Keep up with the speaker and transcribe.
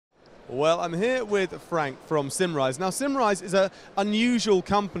Well, I'm here with Frank from Symrise. Now, Symrise is an unusual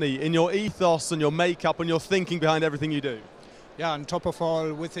company in your ethos and your makeup and your thinking behind everything you do. Yeah, on top of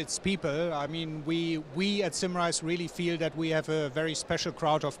all, with its people, I mean, we at Symrise really feel that we have a very special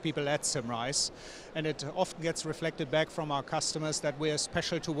crowd of people at Symrise, and it often gets reflected back from our customers that we are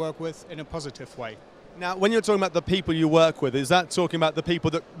special to work with in a positive way. Now, when you're talking about the people you work with, is that talking about the people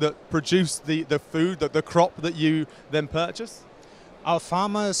that produce the food, the crop that you then purchase? Our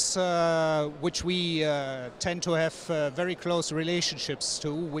farmers, which we tend to have very close relationships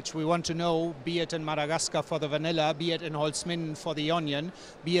to, which we want to know, be it in Madagascar for the vanilla, be it in Holzminden for the onion,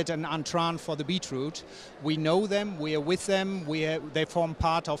 be it in Antran for the beetroot. We know them, we are with them, they form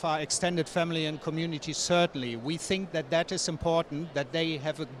part of our extended family and community, certainly. We think that that is important, that they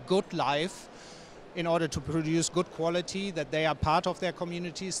have a good life in order to produce good quality, that they are part of their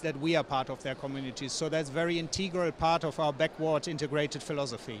communities, that we are part of their communities. So that's a very integral part of our backward integrated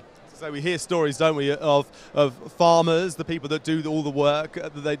philosophy. So we hear stories, don't we, of farmers, the people that do all the work,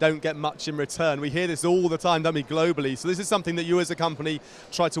 that they don't get much in return. We hear this all the time, don't we, globally? So this is something that you as a company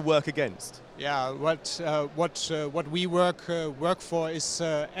try to work against. Yeah, what we work for is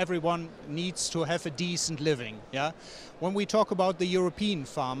everyone needs to have a decent living. Yeah, when we talk about the European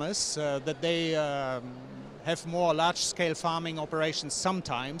farmers, that they have more large-scale farming operations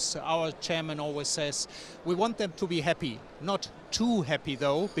sometimes, our chairman always says we want them to be happy, not too happy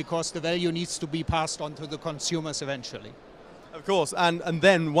though, because the value needs to be passed on to the consumers eventually. Of course, and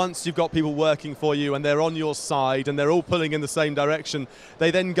then once you've got people working for you and they're on your side and they're all pulling in the same direction,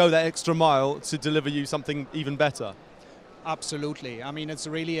 they then go that extra mile to deliver you something even better. Absolutely. I mean, it's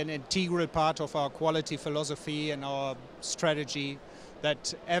really an integral part of our quality philosophy and our strategy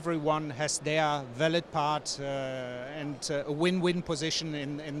that everyone has their valid part and a win-win position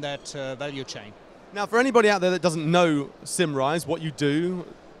in that value chain. Now, for anybody out there that doesn't know Symrise, what you do,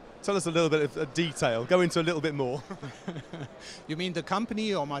 tell us a little bit of detail. Go into a little bit more. You mean the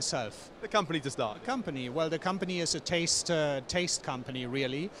company or myself? The company to start. The company. Well, the company is a taste company,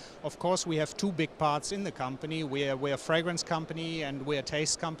 really. Of course, we have two big parts in the company. We're a fragrance company and we're a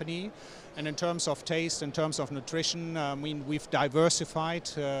taste company. And in terms of taste, in terms of nutrition, I mean, we've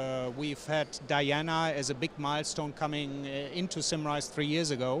diversified. We've had Diana as a big milestone coming into Symrise 3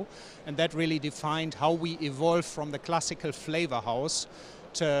 years ago. And that really defined how we evolved from the classical flavor house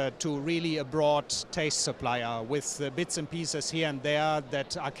to really a broad taste supplier with bits and pieces here and there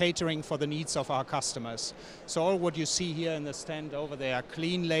that are catering for the needs of our customers. So all what you see here in the stand over there,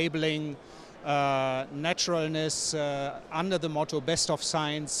 clean labeling, naturalness, under the motto best of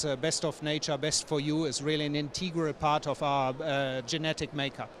science, best of nature, best for you, is really an integral part of our genetic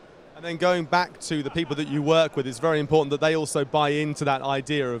makeup. And then going back to the people that you work with, it's very important that they also buy into that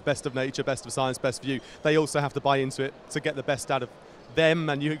idea of best of nature, best of science, best for you. They also have to buy into it to get the best out of them,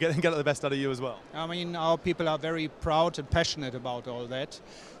 and you get the best out of you as well. I mean, our people are very proud and passionate about all that,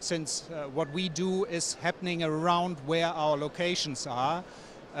 since what we do is happening around where our locations are.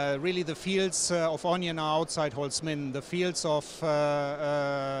 Really the fields of onion are outside Holzminden, the fields of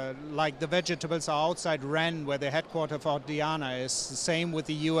like the vegetables are outside Rennes, where the headquarters of our Diana is. Same with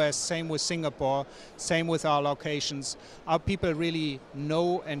the US, same with Singapore, same with our locations. Our people really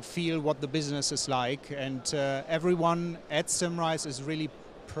know and feel what the business is like, and everyone at Symrise is really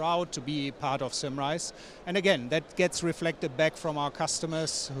proud to be part of Symrise. And again, that gets reflected back from our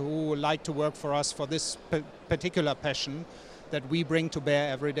customers who like to work for us for this particular passion that we bring to bear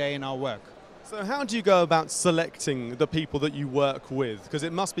every day in our work. So how do you go about selecting the people that you work with? Because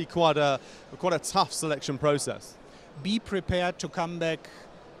it must be quite a tough selection process. Be prepared to come back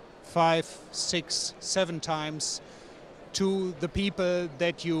 5, 6, 7 times to the people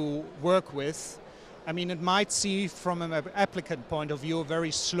that you work with. I mean, it might seem from an applicant point of view a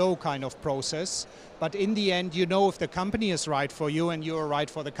very slow kind of process, but in the end you know if the company is right for you and you're right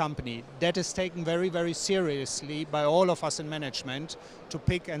for the company. That is taken very, very seriously by all of us in management to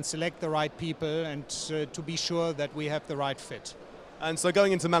pick and select the right people and to be sure that we have the right fit. And so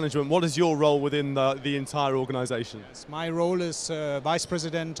going into management, what is your role within the entire organization? Yes, my role is Vice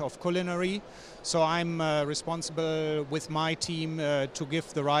President of Culinary, so I'm responsible with my team to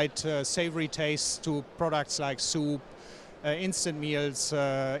give the right savory taste to products like soup, instant meals,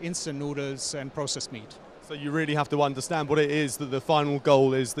 instant noodles and processed meat. So you really have to understand what it is that the final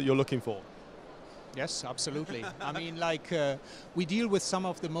goal is that you're looking for. Yes, absolutely. I mean, like, we deal with some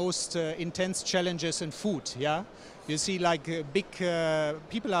of the most intense challenges in food, yeah? You see, like,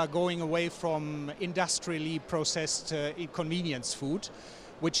 people are going away from industrially processed convenience food,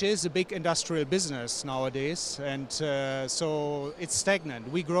 which is a big industrial business nowadays, and so it's stagnant.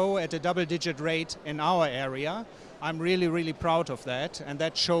 We grow at a double-digit rate in our area, I'm really, really proud of that, and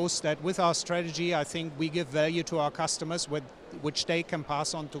that shows that with our strategy, I think we give value to our customers which they can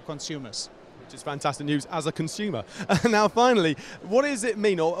pass on to consumers. Which is fantastic news as a consumer. Now finally, what does it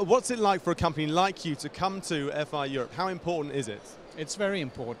mean, or what's it like for a company like you to come to FI Europe? How important is it? It's very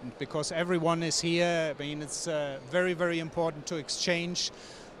important because everyone is here. I mean, it's very, very important to exchange.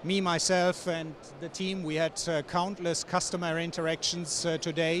 Me, myself, and the team, we had countless customer interactions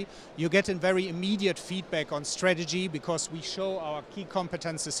today. You get a very immediate feedback on strategy because we show our key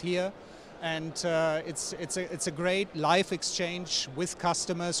competences here. And it's a great live exchange with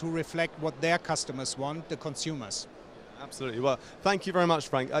customers who reflect what their customers want, the consumers. Absolutely. Well, thank you very much,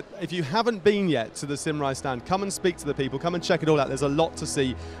 Frank. If you haven't been yet to the Symrise stand, come and speak to the people, come and check it all out. There's a lot to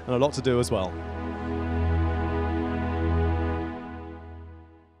see and a lot to do as well.